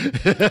 No.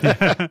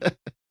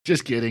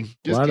 Just kidding.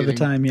 A lot of the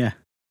time, yeah.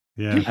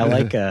 Yeah. I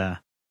like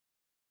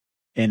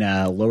in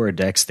Lower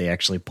Decks, they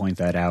actually point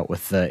that out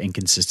with the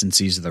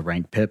inconsistencies of the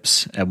rank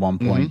pips. At one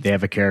point, they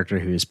have a character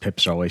whose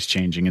pips are always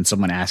changing, and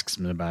someone asks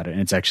him about it,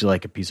 and it's actually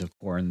like a piece of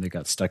corn that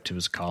got stuck to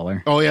his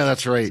collar. Oh, yeah,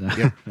 that's right. So,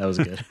 yeah. That was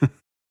good.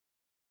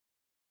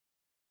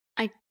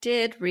 I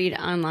did read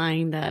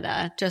online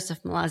that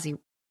Joseph Malazzi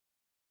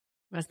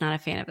was not a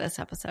fan of this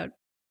episode.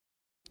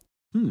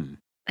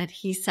 That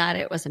he said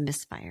it was a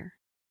misfire.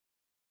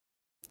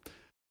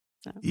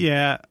 So.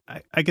 Yeah,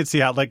 I could see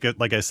how, like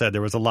I said,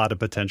 there was a lot of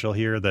potential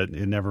here that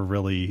it never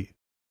really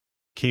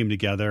came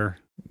together.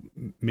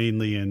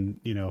 Mainly in,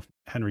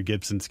 Henry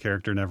Gibson's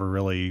character never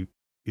really,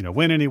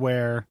 went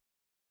anywhere.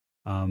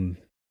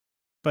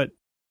 But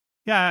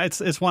yeah,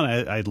 it's one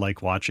I'd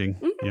like watching,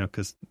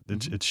 because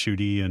it's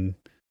shooty and,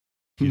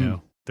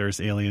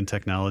 there's alien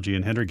technology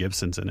and Henry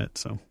Gibson's in it.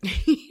 So,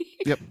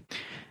 yep.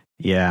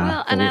 Yeah.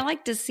 Well, and I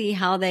like to see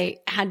how they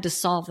had to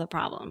solve the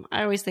problem.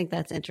 I always think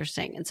that's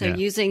interesting. And so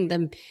using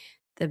the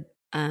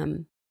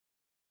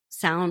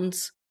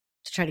sounds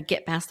to try to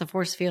get past the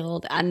force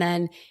field, and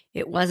then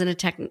it wasn't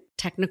a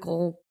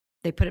technical,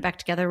 they put it back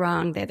together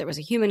wrong. There was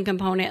a human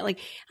component. Like,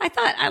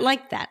 I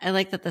liked that. I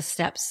like that the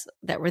steps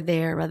that were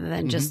there rather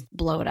than just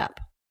blow it up,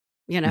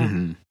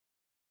 And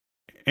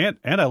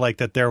I like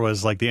that there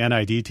was like the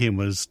NID team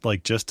was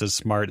like just as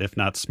smart, if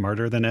not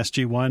smarter than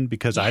SG-1,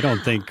 because I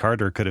don't think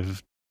Carter could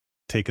have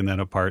taken that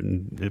apart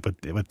and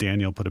with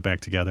Daniel put it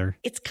back together.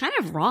 It's kind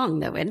of wrong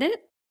though, isn't it?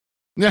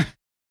 Yeah.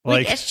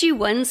 Like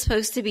SG-1's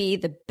supposed to be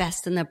the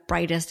best and the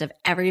brightest of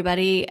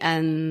everybody,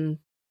 and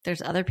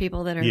there's other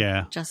people that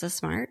are just as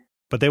smart.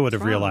 But they would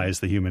have realized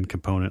the human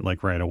component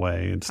like right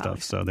away and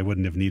stuff, so they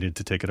wouldn't have needed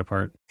to take it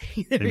apart.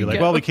 They'd be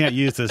like, well, we can't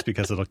use this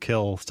because it'll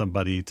kill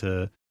somebody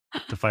to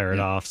fire it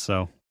off,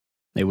 so.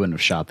 They wouldn't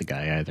have shot the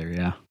guy either,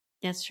 yeah.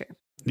 That's true.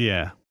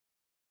 Yeah.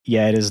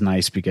 Yeah, it is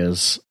nice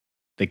because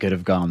they could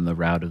have gone the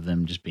route of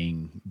them just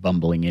being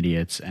bumbling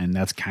idiots, and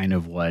that's kind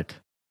of what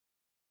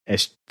the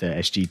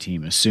SG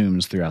team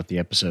assumes throughout the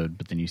episode,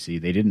 but then you see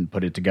they didn't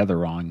put it together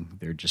wrong.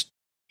 They're just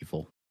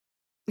evil.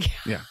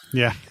 Yeah.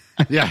 Yeah.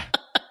 Yeah.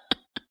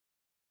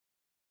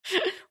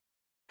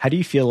 How do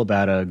you feel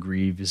about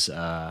Greaves,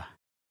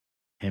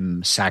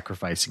 him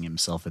sacrificing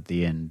himself at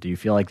the end? Do you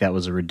feel like that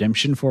was a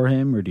redemption for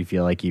him, or do you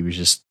feel like he was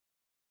just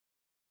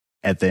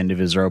at the end of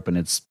his rope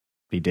and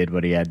he did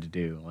what he had to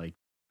do? Like,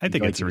 I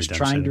think it's he a was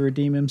redemption. trying to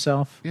redeem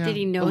himself. Yeah, did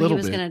he know he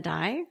was going to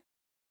die?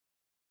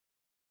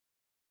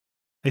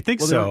 I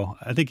think so.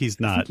 I think he's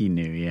not. I think he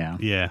knew, yeah.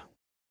 Yeah.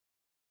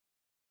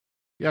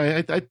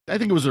 Yeah, I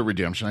think it was a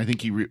redemption. I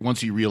think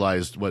once he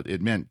realized what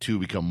it meant to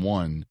become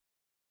one,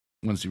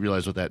 once he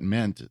realized what that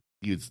meant,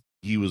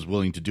 he was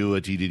willing to do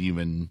it. He didn't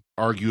even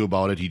argue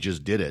about it. He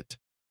just did it,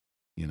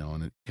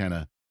 and it kind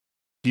of,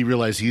 he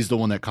realized he's the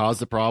one that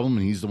caused the problem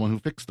and he's the one who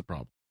fixed the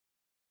problem.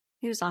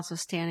 He was also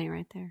standing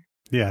right there.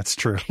 Yeah, it's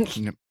true.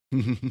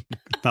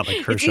 Not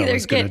like Kershaw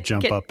was going to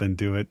jump up and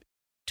do it.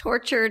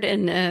 Tortured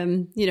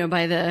and,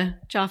 by the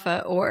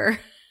Jaffa or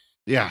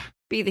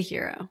be the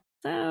hero.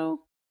 So.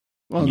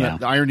 Well,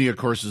 the irony, of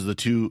course, is the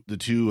two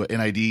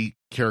NID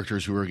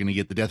characters who are going to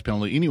get the death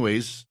penalty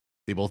anyways,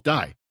 they both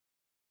die.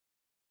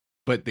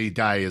 But they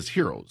die as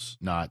heroes,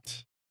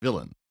 not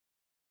villains.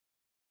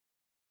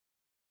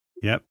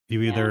 Yep.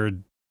 You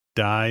either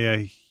die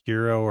a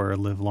hero or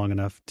live long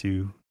enough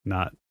to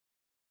not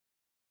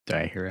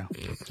die a hero.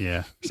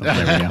 Yeah.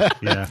 There we go.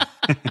 Yeah.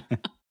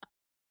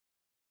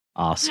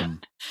 Awesome.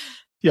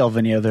 Do y'all have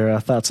any other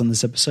thoughts on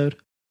this episode?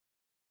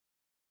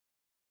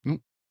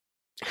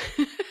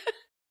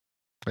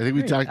 I think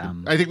we talked.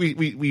 I think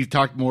we've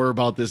talked more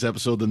about this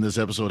episode than this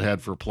episode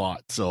had for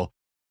plot. So,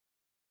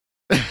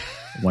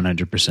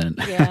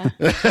 100%. Yeah,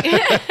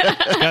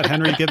 it's got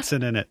Henry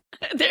Gibson in it.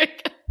 There you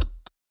go.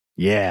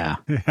 Yeah.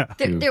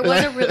 There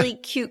was a really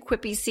cute,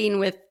 quippy scene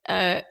with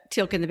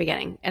Teal'c in the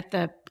beginning at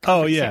the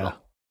table. Yeah.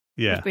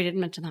 We didn't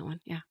mention that one.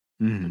 Yeah,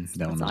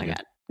 that's all I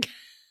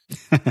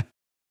got.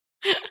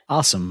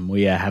 Awesome.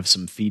 We have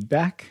some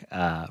feedback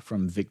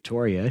from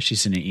Victoria. She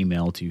sent an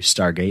email to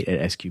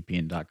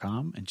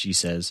stargate@sqpn.com, and she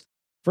says,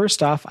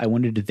 "First off, I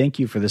wanted to thank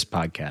you for this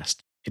podcast.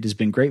 It has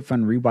been great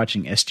fun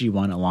rewatching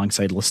SG-1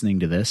 alongside listening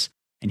to this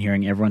and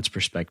hearing everyone's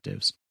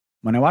perspectives.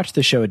 When I watched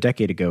the show a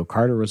decade ago,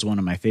 Carter was one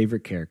of my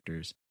favorite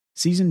characters.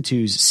 Season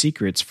 2's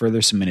Secrets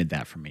further cemented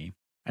that for me.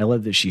 I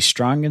love that she's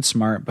strong and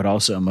smart, but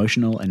also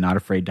emotional and not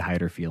afraid to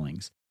hide her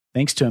feelings.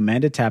 Thanks to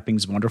Amanda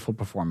Tapping's wonderful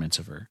performance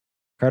of her.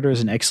 Carter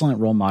is an excellent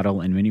role model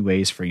in many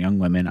ways for young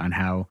women on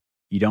how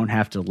you don't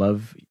have to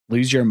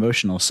lose your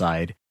emotional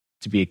side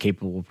to be a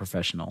capable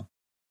professional.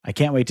 I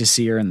can't wait to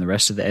see her and the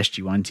rest of the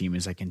SG-1 team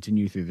as I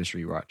continue through this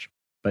rewatch.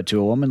 But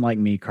to a woman like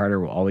me, Carter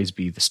will always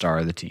be the star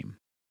of the team."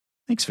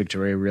 Thanks,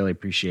 Victoria. Really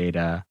appreciate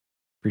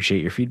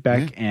your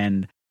feedback. Yeah.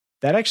 And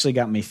that actually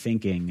got me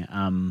thinking.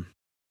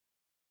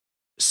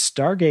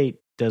 Stargate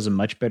does a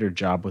much better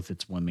job with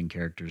its women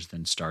characters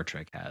than Star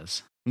Trek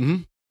has.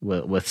 Mm-hmm.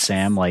 With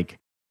Sam,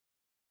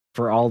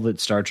 for all that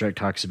Star Trek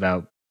talks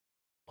about,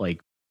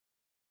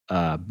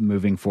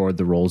 moving forward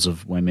the roles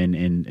of women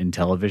in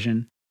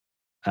television,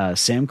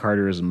 Sam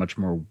Carter is a much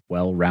more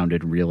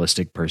well-rounded,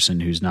 realistic person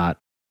who's not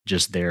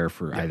just there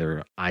for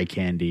either eye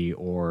candy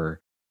or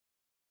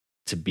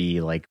to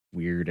be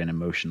weird and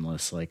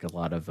emotionless, like a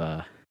lot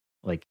of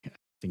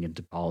thinking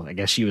to Paul. I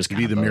guess she was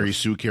kind of the Mary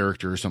Sue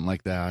character or something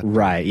like that,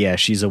 right? Yeah,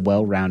 she's a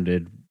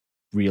well-rounded,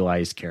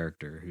 realized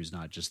character who's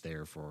not just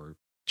there for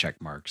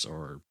check marks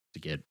or to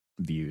get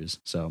views.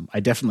 So I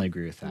definitely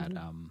agree with that.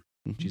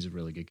 She's a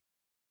really good.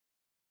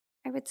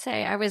 I would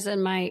say I was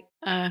in my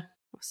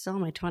still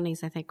in my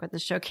 20s, I think, when the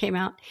show came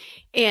out,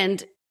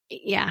 and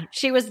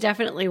she was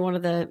definitely one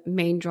of the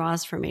main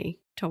draws for me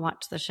to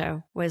watch the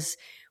show. Was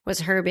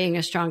her being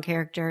a strong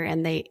character,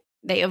 and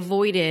they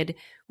avoided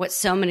what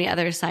so many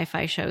other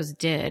sci-fi shows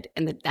did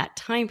in that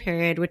time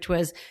period, which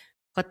was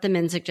put them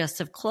in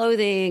suggestive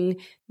clothing,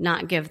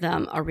 not give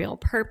them a real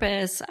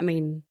purpose. I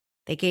mean,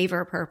 they gave her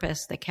a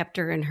purpose. They kept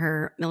her in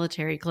her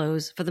military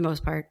clothes for the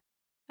most part.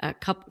 A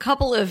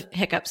couple of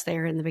hiccups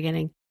there in the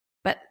beginning,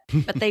 but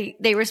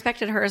they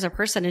respected her as a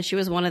person, and she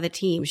was one of the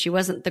team. She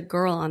wasn't the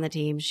girl on the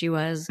team. She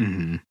was,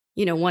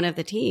 one of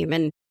the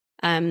team.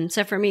 And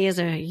so for me, as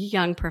a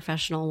young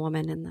professional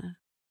woman in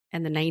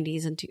the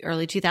 90s and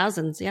early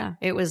 2000s,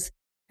 it was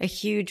a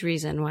huge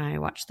reason why I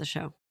watched the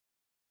show.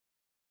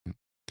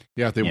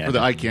 Yeah, for the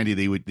eye candy,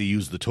 they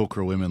use the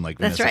Tok'ra women like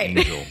That's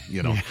Vanessa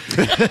Angel,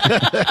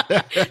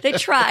 They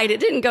tried. It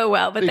didn't go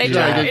well, but they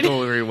tried. It didn't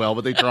go very well,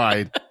 but they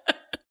tried.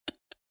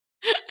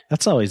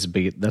 That's always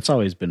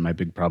been my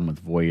big problem with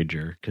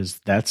Voyager,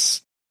 because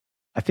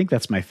I think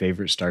that's my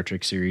favorite Star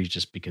Trek series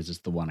just because it's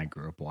the one I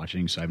grew up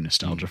watching, so I have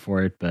nostalgia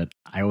for it. But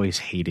I always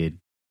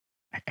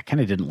I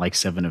kind of didn't like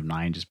 7 of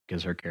 9 just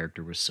because her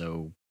character was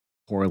so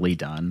poorly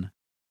done.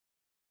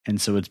 And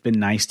so it's been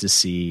nice to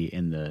see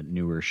in the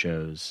newer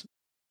shows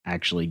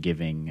actually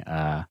making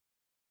her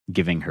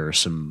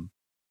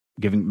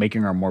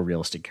making her a more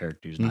realistic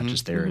character who's not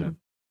just there in a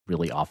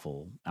really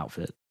awful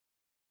outfit.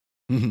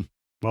 Mm-hmm.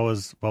 What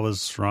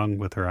was wrong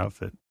with her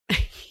outfit?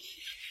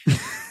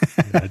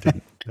 I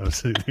didn't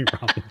notice anything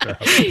wrong with her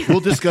outfit. We'll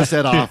discuss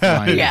that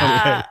offline.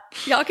 Yeah,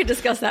 y'all could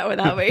discuss that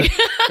without me.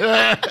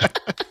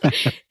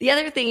 The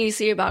other thing you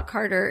see about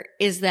Carter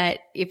is that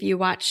if you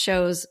watch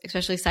shows,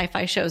 especially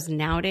sci-fi shows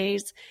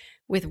nowadays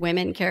with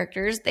women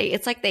characters,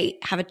 it's like they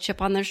have a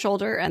chip on their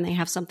shoulder and they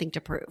have something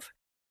to prove.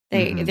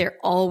 They're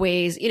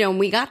always, and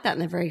we got that in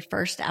the very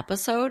first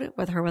episode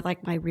with her with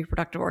my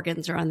reproductive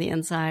organs are on the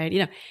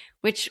inside,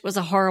 which was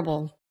a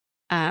horrible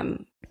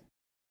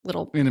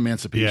little in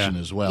emancipation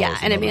as well. Yeah,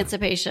 and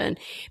emancipation.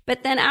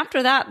 But then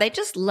after that, they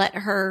just let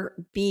her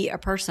be a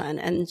person,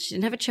 and she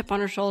didn't have a chip on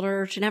her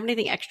shoulder. She didn't have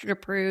anything extra to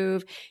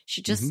prove.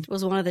 She just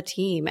was one of the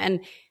team.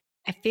 And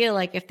I feel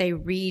like if they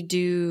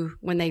redo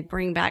when they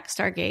bring back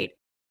Stargate,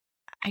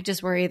 I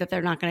just worry that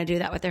they're not going to do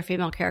that with their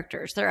female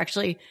characters. I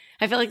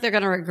feel like they're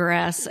going to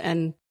regress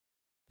and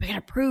we're going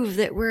to prove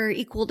that we're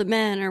equal to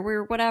men or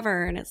we're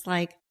whatever. And it's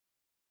like,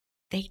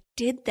 they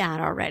did that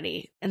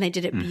already and they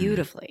did it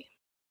beautifully.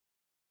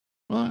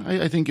 Well,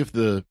 I think if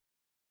the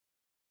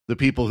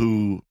people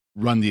who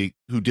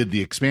did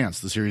The Expanse,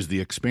 the series The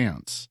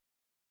Expanse,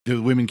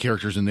 the women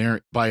characters in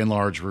there, by and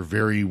large, were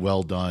very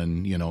well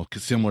done,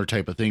 similar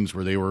type of things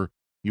where they were,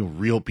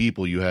 real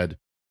people. You had,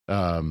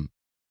 what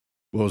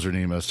was her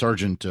name?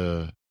 Sergeant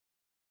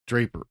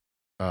Draper.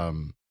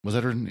 Was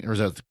that her name, or was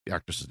that the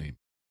actress's name?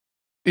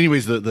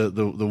 Anyways,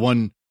 the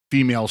one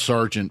female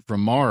sergeant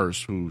from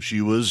Mars, who she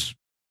was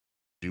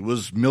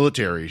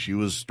military, she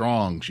was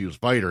strong, she was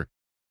fighter,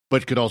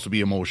 but could also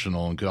be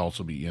emotional and could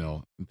also be,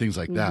 things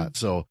like that.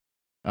 So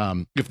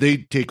if they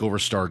take over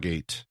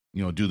Stargate,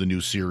 do the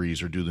new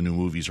series or do the new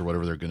movies or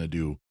whatever they're going to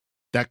do,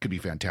 that could be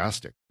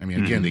fantastic. I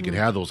mean, again, they could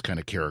have those kind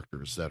of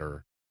characters that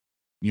are,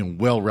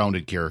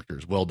 well-rounded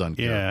characters, well-done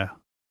characters.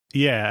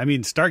 Yeah. I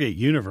mean, Stargate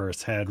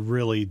Universe had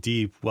really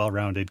deep,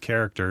 well-rounded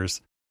characters.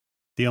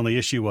 The only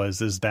issue was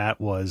that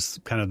was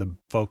kind of the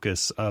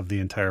focus of the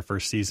entire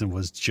first season,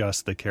 was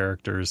just the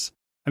characters.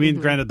 I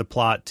mean, granted the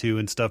plot too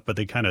and stuff, but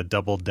they kind of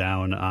doubled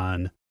down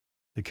on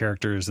the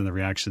characters and the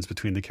reactions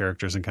between the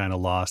characters and kind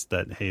of lost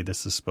that, hey,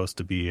 this is supposed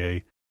to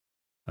be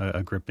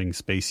a gripping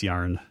space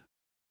yarn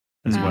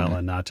as well,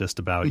 and not just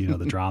about,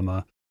 the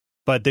drama.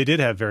 But they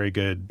did have very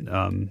good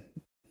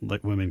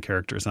women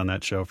characters on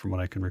that show, from what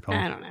I can recall.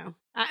 I don't know.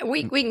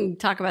 We can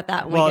talk about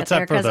that when we get there.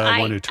 Well, except for the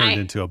one who turned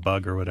into a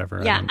bug or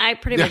whatever. Yeah, I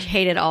pretty much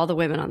hated all the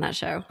women on that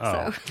show.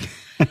 Oh.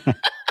 So.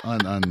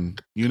 on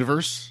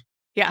Universe?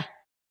 Yeah.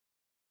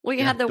 Well,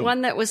 you had the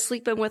one that was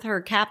sleeping with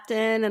her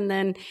captain, and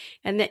then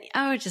I mean,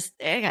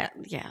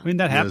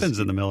 that happens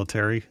in the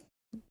military.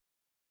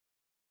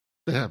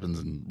 That happens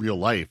in real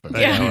life.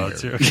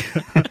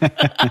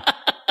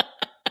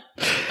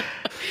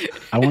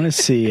 I want to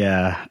see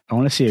a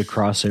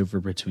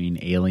crossover between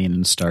Alien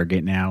and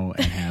Stargate now,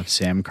 and have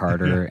Sam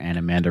Carter and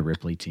Amanda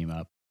Ripley team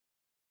up,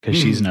 because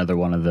she's another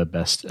one of the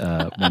best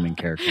women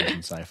characters in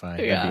sci-fi.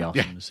 That'd be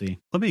awesome to see.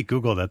 Let me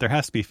Google that. There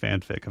has to be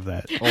fanfic of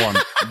that.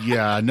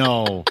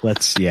 No.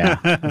 Let's. I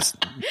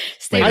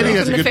think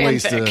that's a good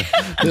place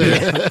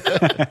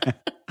to.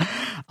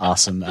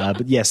 Awesome.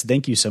 But yes,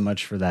 thank you so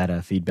much for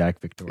that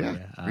feedback,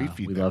 Victoria. Yeah, great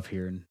feedback.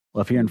 We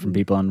love hearing from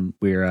people, and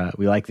we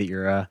like that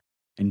you're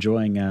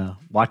enjoying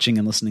watching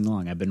and listening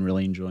along. I've been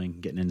really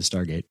enjoying getting into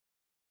Stargate.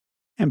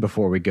 And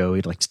before we go,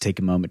 we'd like to take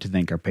a moment to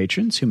thank our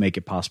patrons who make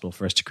it possible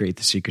for us to create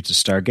the Secrets of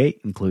Stargate,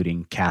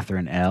 including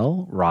Catherine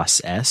L.,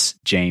 Ross S.,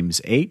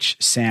 James H.,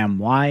 Sam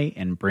Y.,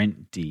 and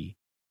Brent D.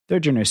 Their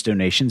generous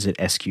donations at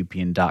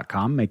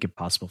sqpn.com make it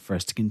possible for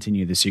us to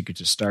continue the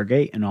Secrets of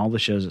Stargate and all the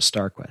shows at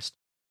StarQuest.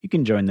 You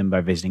can join them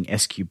by visiting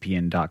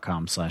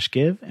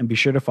sqpn.com/give, and be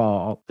sure to follow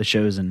all the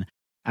shows in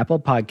Apple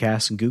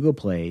Podcasts, Google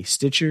Play,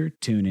 Stitcher,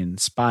 TuneIn,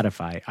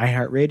 Spotify,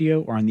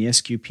 iHeartRadio, or on the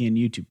SQPN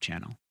YouTube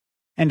channel.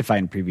 And to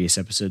find previous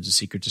episodes of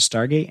Secrets of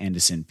Stargate and to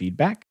send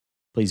feedback,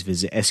 please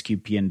visit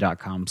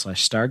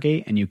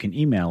sqpn.com/Stargate, and you can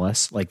email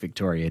us, like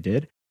Victoria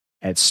did,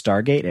 at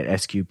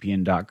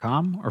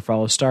stargate@sqpn.com, or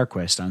follow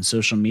StarQuest on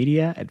social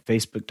media at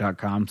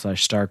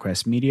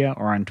facebook.com/StarQuestMedia,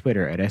 or on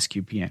Twitter at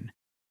SQPN.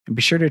 And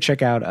be sure to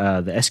check out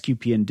the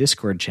SQPN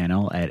Discord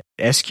channel at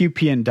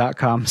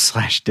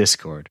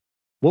sqpn.com/Discord.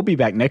 We'll be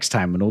back next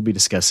time when we'll be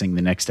discussing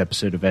the next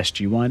episode of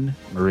SG-1,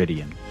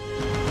 Meridian.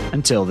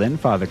 Until then,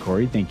 Father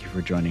Corey, thank you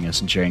for joining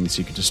us and sharing the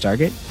Secrets of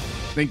Stargate.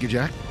 Thank you,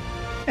 Jack.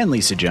 And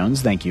Lisa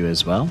Jones, thank you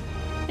as well.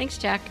 Thanks,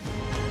 Jack.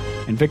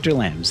 And Victor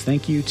Lambs,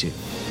 thank you too.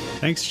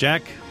 Thanks,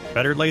 Jack.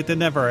 Better late than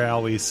never, I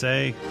always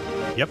say.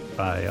 Yep,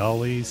 I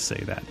always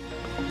say that.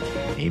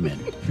 Amen.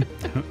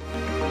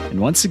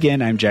 And once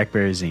again, I'm Jack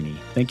Barazzini.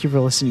 Thank you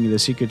for listening to the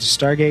Secrets of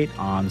Stargate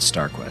on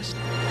StarQuest.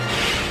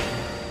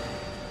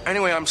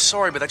 Anyway, I'm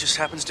sorry, but that just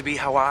happens to be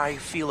how I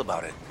feel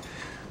about it.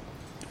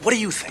 What do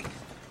you think?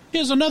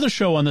 Here's another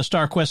show on the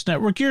StarQuest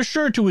network you're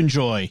sure to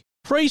enjoy.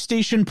 Prey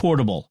Station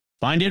Portable.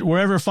 Find it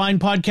wherever fine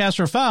podcasts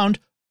are found,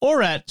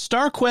 or at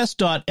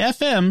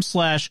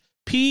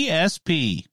starquest.fm/PSP.